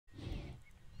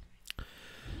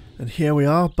And here we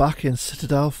are back in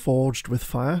Citadel Forged with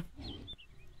Fire.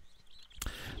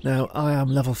 Now I am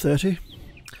level 30.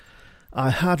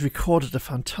 I had recorded a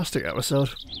fantastic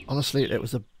episode. Honestly, it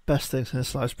was the best thing since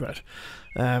sliced bread.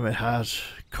 It had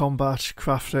combat,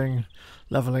 crafting,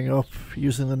 levelling up,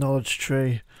 using the knowledge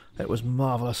tree. It was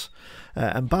marvellous.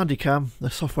 And Bandicam, the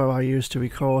software I used to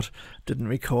record, didn't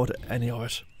record any of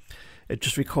it. It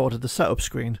just recorded the setup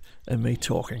screen and me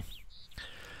talking.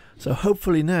 So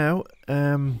hopefully now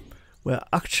we're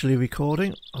actually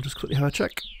recording. I'll just quickly have a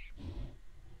check.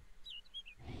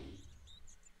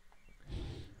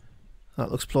 That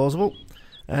looks plausible.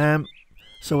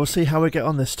 So we'll see how we get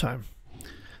on this time.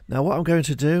 Now what I'm going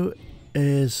to do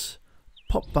is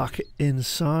pop back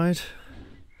inside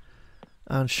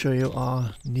and show you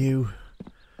our new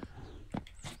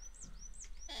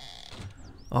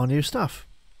staff.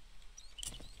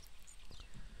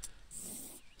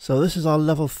 So this is our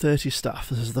level 30 staff.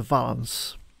 This is the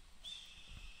Valance.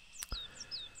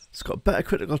 It's got better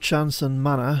critical chance and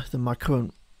mana than my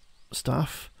current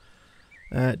staff.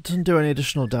 It doesn't do any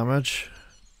additional damage.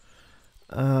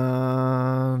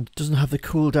 And doesn't have the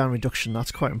cooldown reduction.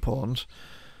 That's quite important.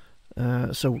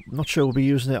 So I'm not sure we'll be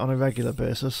using it on a regular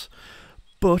basis.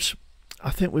 But I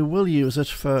think we will use it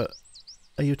for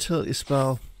a utility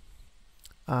spell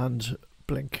and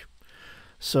blink.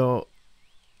 So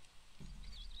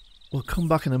we'll come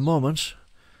back in a moment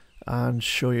and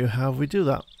show you how we do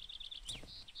that.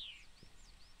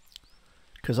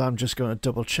 Because I'm just going to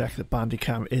double check that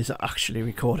Bandicam is actually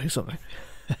recording something.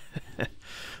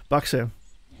 Back soon.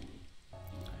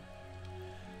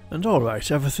 And alright,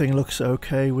 everything looks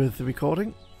okay with the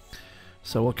recording.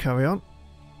 So we'll carry on.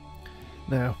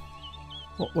 Now,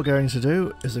 what we're going to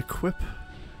do is equip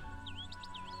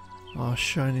our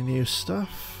shiny new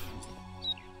stuff.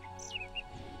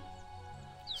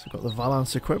 So we've got the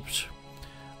Valance equipped,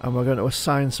 and we're going to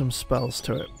assign some spells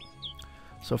to it.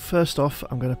 So first off,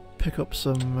 I'm going to pick up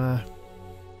some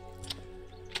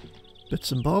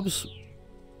bits and bobs.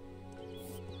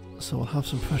 So we'll have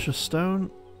some precious stone,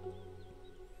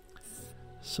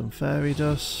 some fairy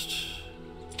dust,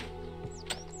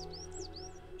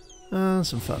 and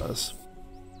some feathers.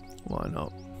 Why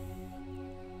not?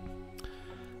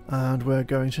 And we're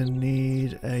going to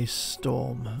need a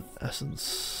storm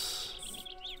essence.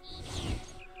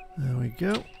 There we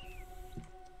go.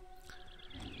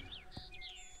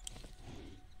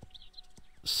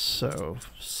 So,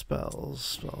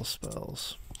 spells.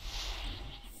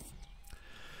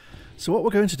 So what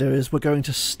we're going to do is we're going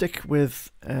to stick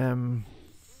with the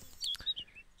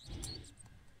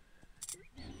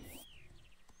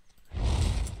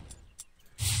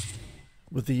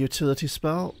utility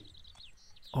spell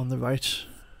on the right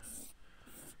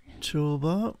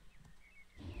toolbar,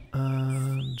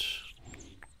 and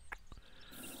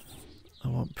I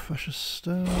want precious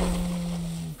stone,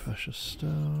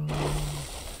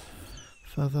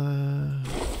 feather,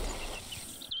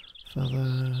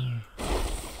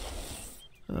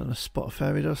 and a spot of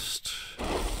fairy dust,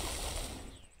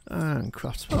 and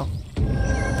craft spell.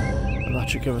 And that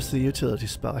should give us the utility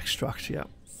spell extract, yeah,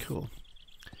 cool.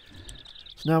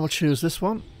 So now we'll choose this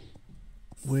one.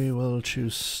 We will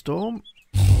choose Storm.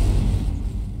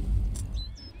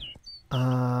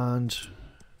 And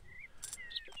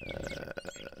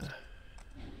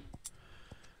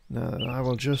now I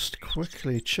will just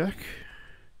quickly check.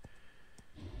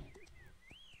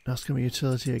 That's going to be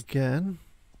utility again.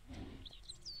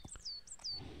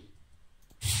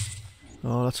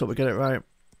 Oh, let's hope we get it right.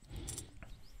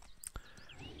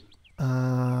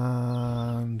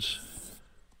 And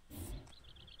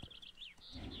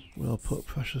we'll put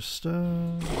precious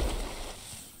stone.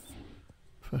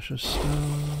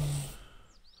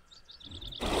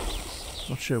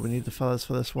 Not sure we need the feathers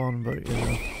for this one, but you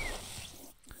know,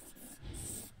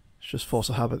 it's just force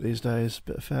of habit these days.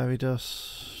 Bit of fairy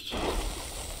dust.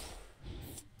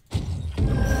 What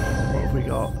have we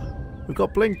got? We've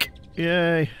got blink!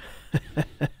 Yay!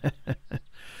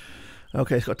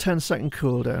 Okay, it's got 10-second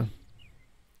cooldown.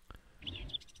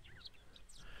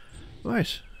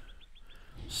 Right.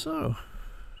 So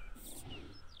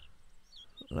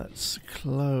let's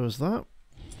close that.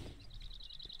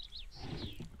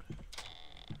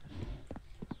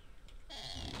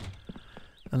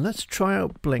 And let's try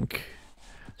out blink.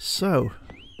 So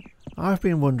I've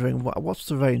been wondering what's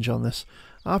the range on this.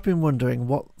 I've been wondering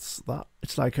what's that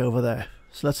it's like over there.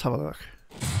 So let's have a look.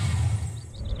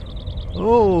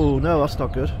 Oh no, that's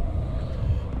not good.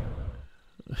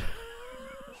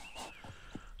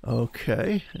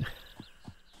 Okay.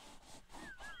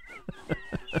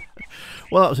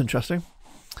 Well, that was interesting.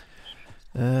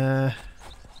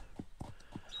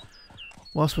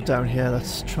 whilst we're down here,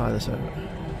 let's try this out.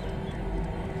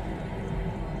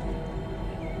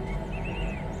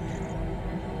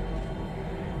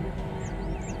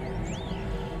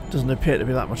 Doesn't appear to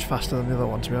be that much faster than the other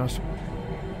one, to be honest.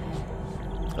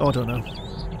 Oh, I don't know.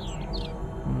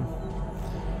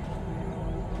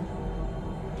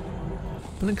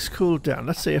 Blink's cooled down.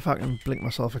 Let's see if I can blink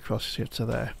myself across here to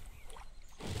there.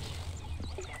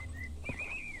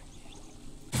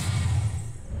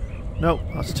 Nope,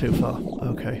 that's too far.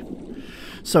 Okay.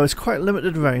 So it's quite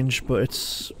limited range, but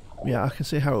it's... yeah, I can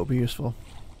see how it would be useful.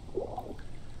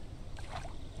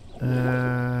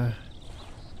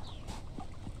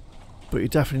 But you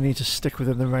definitely need to stick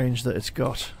within the range that it's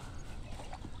got.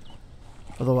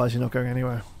 Otherwise you're not going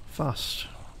anywhere fast.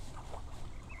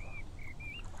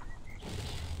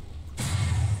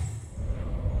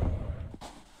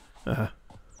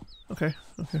 Okay,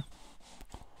 okay.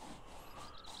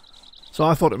 So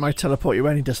I thought it might teleport you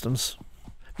any distance.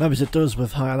 Maybe it does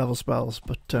with higher level spells,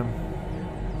 but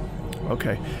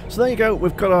okay. So there you go.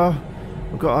 We've got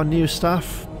our new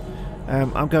staff.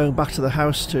 I'm going back to the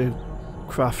house to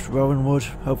craft Rowan Wood,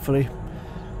 hopefully.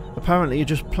 Apparently you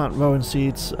just plant Rowan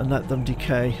seeds and let them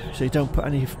decay, so you don't put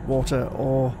any water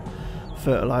or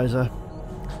fertilizer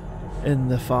in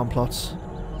the farm plots,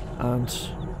 and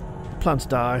the plants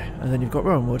die, and then you've got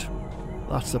Rowan Wood.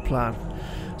 That's the plan.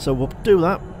 So we'll do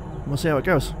that, and we'll see how it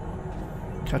goes.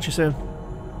 Catch you soon.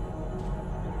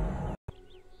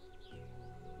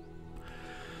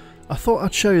 I thought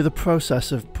I'd show you the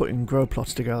process of putting grow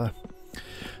plots together.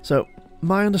 So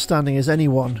my understanding is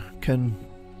anyone can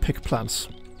pick plants.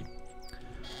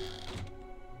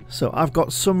 So I've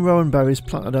got some rowan berries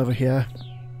planted over here.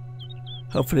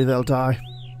 Hopefully they'll die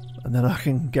and then I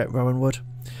can get Rowan Wood.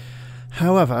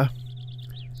 However,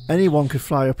 anyone could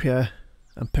fly up here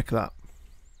and pick that.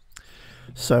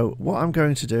 So what I'm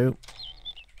going to do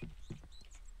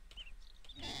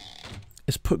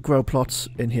is put grow plots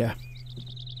in here.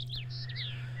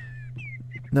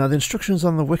 Now the instructions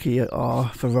on the wiki are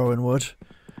for Rowan Wood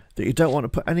that you don't want to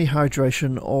put any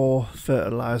hydration or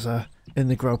fertilizer in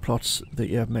the grow plots that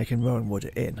you're making Rowan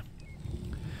Wood in.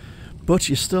 But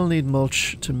you still need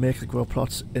mulch to make the grow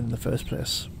plots in the first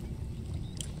place.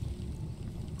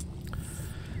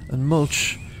 And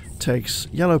mulch takes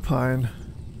yellow pine,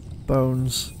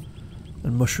 bones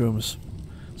and mushrooms.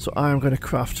 So I'm going to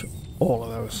craft all of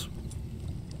those.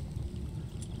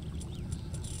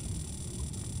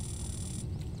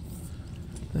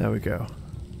 There we go.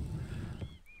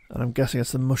 And I'm guessing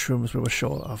it's the mushrooms we were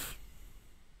short of.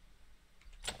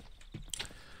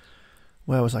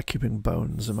 Where was I keeping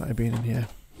bones? It might have been in here.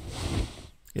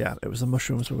 Yeah, it was the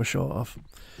mushrooms we were short of.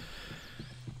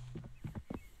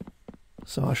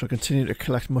 So I shall continue to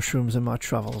collect mushrooms in my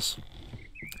travels.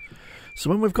 So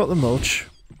when we've got the mulch,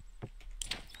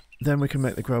 then we can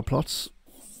make the grow plots.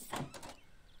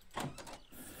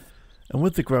 And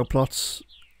with the grow plots,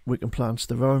 we can plant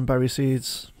the rowan berry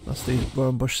seeds, that's the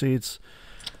rowan bush seeds,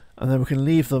 and then we can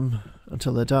leave them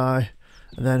until they die,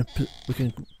 and then we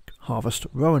can harvest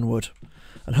Rowan Wood.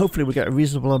 And hopefully we get a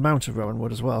reasonable amount of Rowan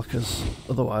Wood as well, because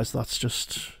otherwise that's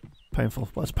just painful.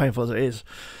 Well, as painful as it is.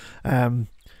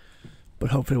 But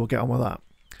hopefully we'll get on with that.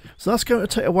 So that's going to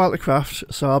take a while to craft,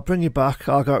 so I'll bring you back.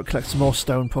 I'll go out and collect some more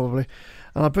stone probably,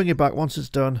 and I'll bring you back once it's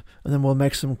done, and then we'll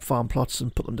make some farm plots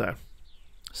and put them down.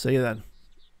 See you then.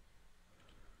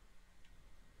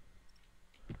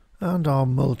 And our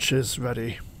mulch is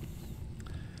ready.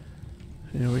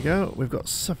 Here we go. We've got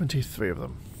 73 of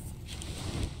them.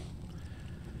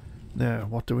 Now,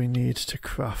 what do we need to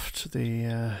craft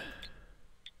the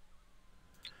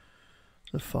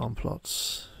farm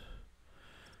plots?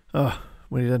 Oh,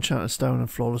 we need enchanted stone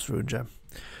and flawless rune gem.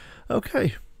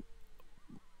 Okay.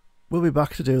 We'll be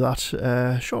back to do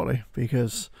that shortly,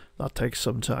 because that takes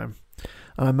some time.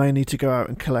 And I may need to go out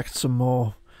and collect some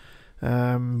more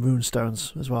rune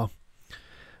stones as well,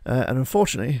 and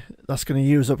unfortunately that's going to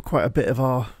use up quite a bit of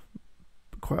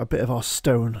our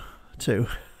stone too.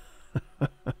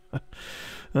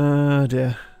 Oh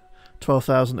dear,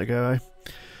 12,000 to go, eh?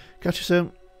 Catch you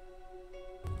soon.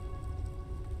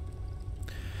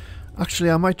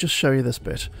 Actually, I might just show you this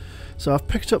bit. So I've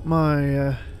picked up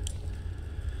my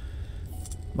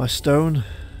my stone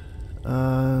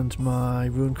and my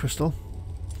rune crystal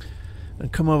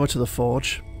and come over to the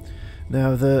forge.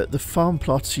 Now the farm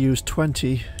plots use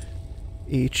 20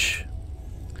 each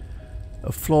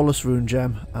of flawless rune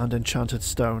gem and enchanted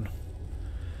stone,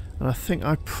 and I think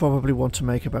I probably want to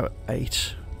make about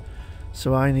 8,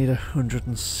 so I need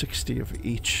 160 of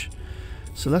each.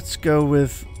 So let's go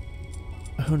with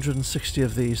 160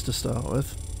 of these to start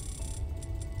with.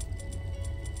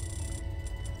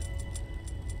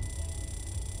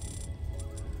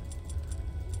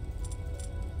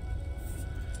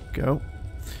 Go.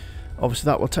 Obviously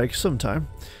that will take some time.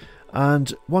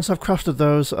 And once I've crafted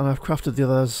those and I've crafted the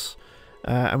others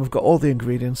and we've got all the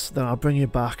ingredients, then I'll bring you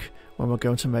back when we're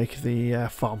going to make the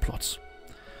farm plots.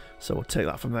 So we'll take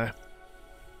that from there.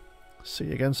 See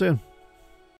you again soon.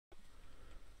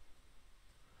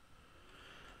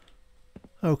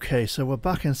 Okay, so we're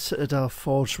back in Citadel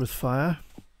Forged with Fire.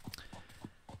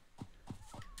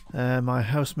 My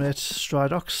housemate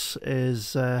Stridox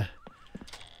is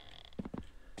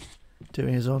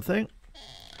doing his own thing,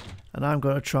 and I'm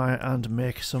going to try and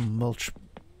make some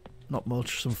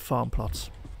some farm plots.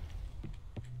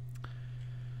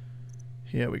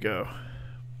 Here we go.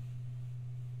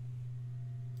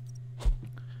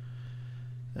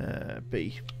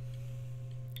 B.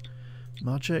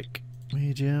 Magic,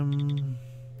 medium,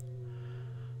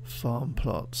 farm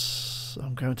plots.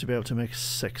 I'm going to be able to make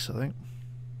 6, I think.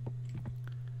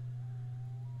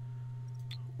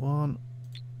 1,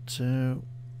 2,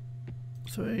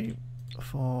 3,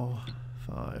 4,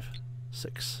 5,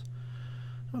 6.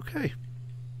 Okay.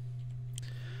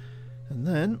 And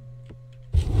then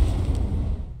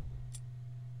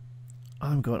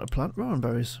I'm going to plant rowan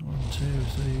berries. 1, 2,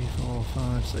 3, 4,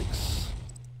 5, 6.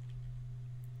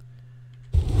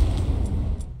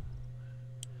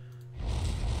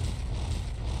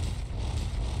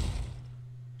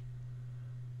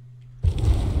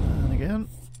 And again.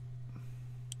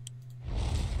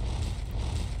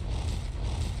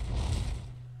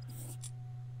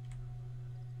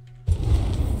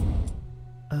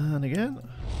 And again.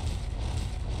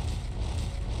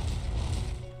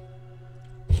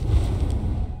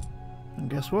 And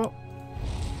guess what?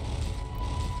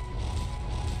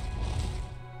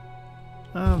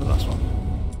 And the last one.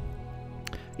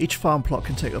 Each farm plot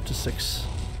can take up to 6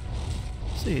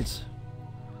 seeds.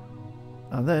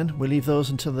 And then we leave those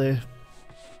until they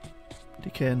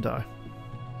decay and die.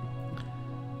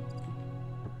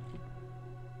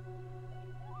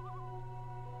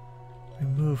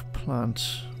 Remove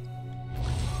plant.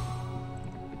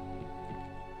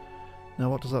 Now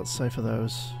what does that say for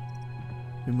those?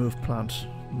 Remove plant.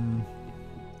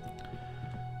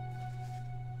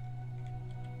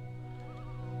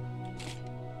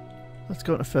 Let's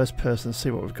go into first person and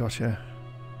see what we've got here.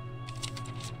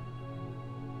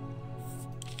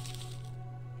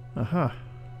 Aha.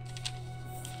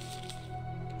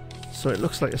 So it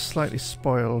looks like a slightly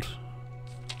spoiled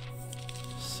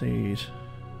seed.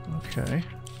 Okay.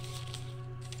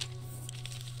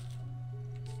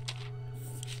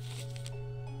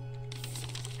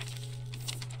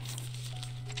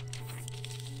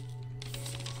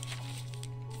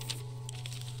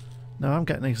 Now I'm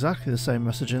getting exactly the same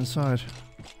message inside.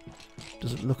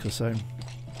 Does it look the same?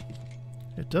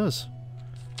 It does.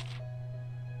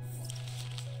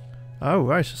 Oh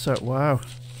right, so wow.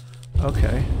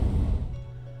 Okay.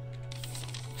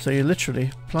 So you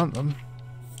literally plant them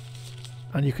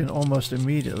and you can almost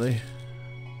immediately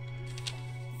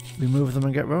remove them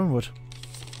and get rowan wood.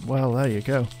 Well, there you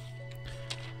go.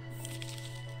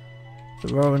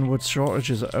 The rowan wood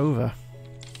shortages are over.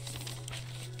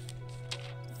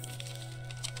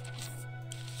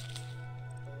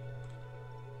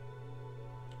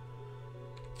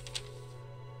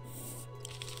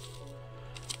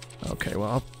 Okay, well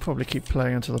I'll probably keep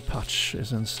playing until the patch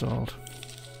is installed.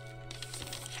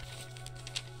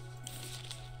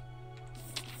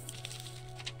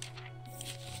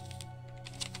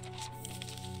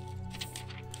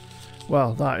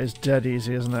 Well, that is dead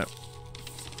easy, isn't it?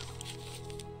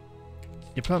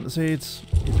 You plant the seeds,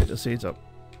 you pick the seeds up.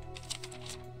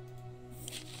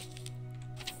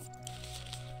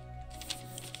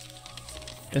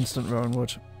 Instant rowan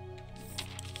wood.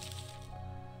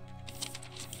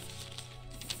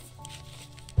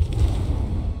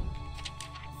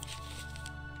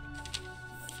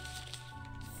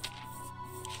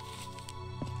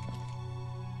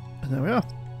 And there we are.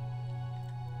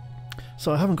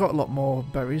 So I haven't got a lot more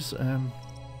berries, but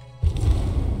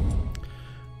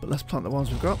let's plant the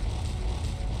ones we've got.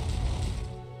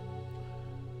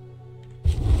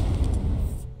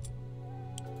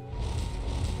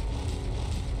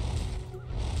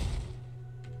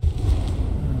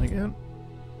 And again.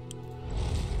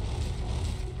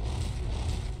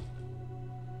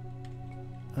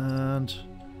 And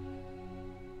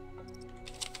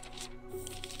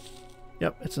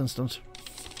yep, it's instant.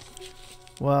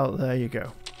 Well, there you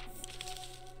go.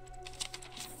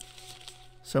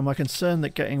 So my concern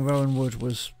that getting rowan wood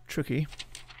was tricky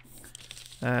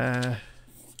has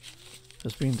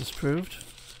been disproved.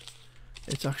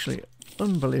 It's actually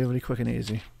unbelievably quick and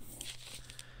easy.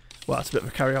 Well, it's a bit of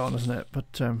a carry on, isn't it?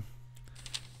 But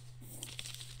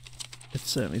it's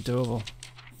certainly doable.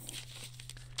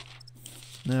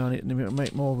 Now I need to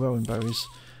make more rowan berries.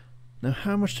 Now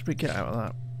how much did we get out of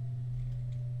that?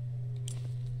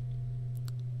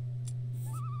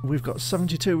 We've got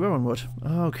 72 rowan wood.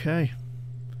 Okay.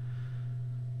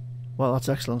 Well, that's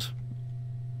excellent.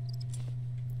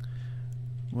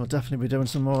 We'll definitely be doing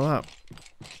some more of that.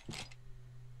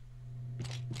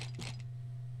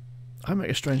 I make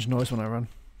a strange noise when I run.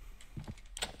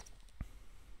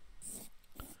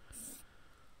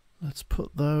 Let's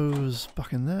put those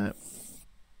back in there.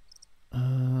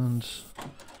 And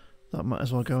that might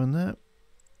as well go in there.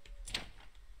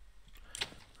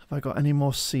 Have I got any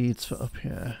more seeds for up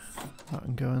here? That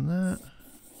can go in there.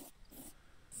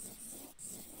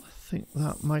 I think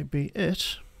that might be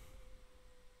it.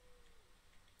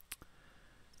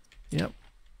 Yep.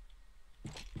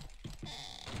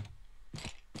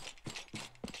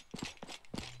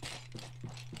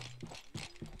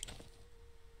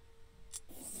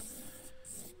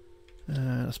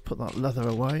 Let's put that leather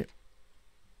away.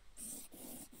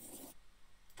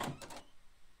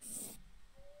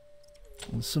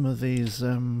 And some of these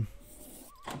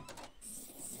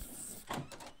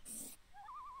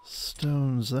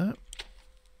stones there.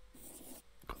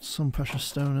 Got some precious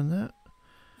stone in there.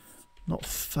 Not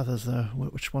feathers though.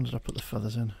 Which one did I put the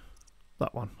feathers in?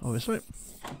 That one, obviously.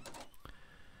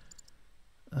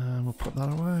 And we'll put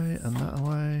that away and that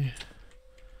away.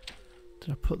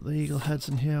 Did I put the eagle heads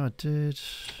in here? I did.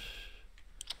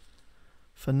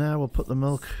 For now we'll put the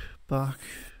milk back.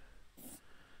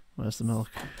 Where's the milk?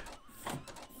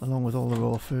 Along with all the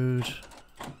raw food.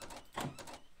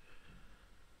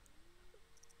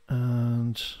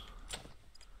 And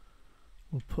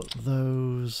we'll put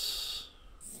those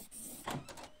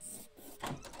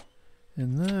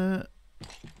in there.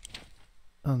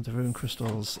 And the rune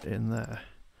crystals in there.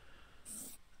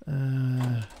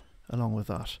 Along with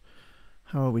that.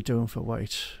 How are we doing for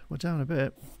weight? We're down a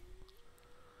bit.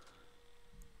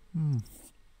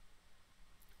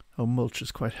 Oh, mulch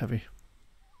is quite heavy.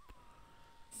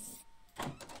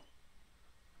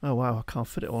 Oh wow, I can't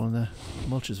fit it all in there.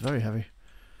 Mulch is very heavy.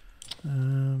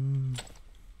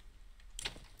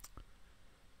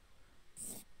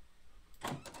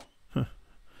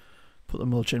 Put the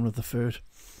mulch in with the food.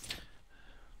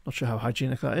 Not sure how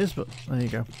hygienic that is, but there you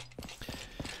go.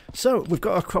 So, we've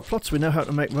got our crop plots. We know how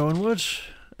to make rowan wood.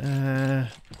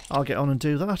 I'll get on and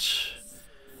do that.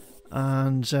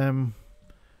 And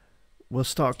we'll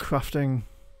start crafting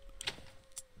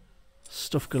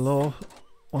stuff galore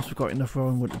once we've got enough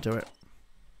rowan wood to do it.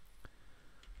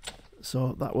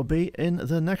 So that will be in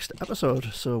the next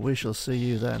episode. So we shall see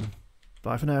you then.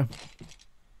 Bye for now.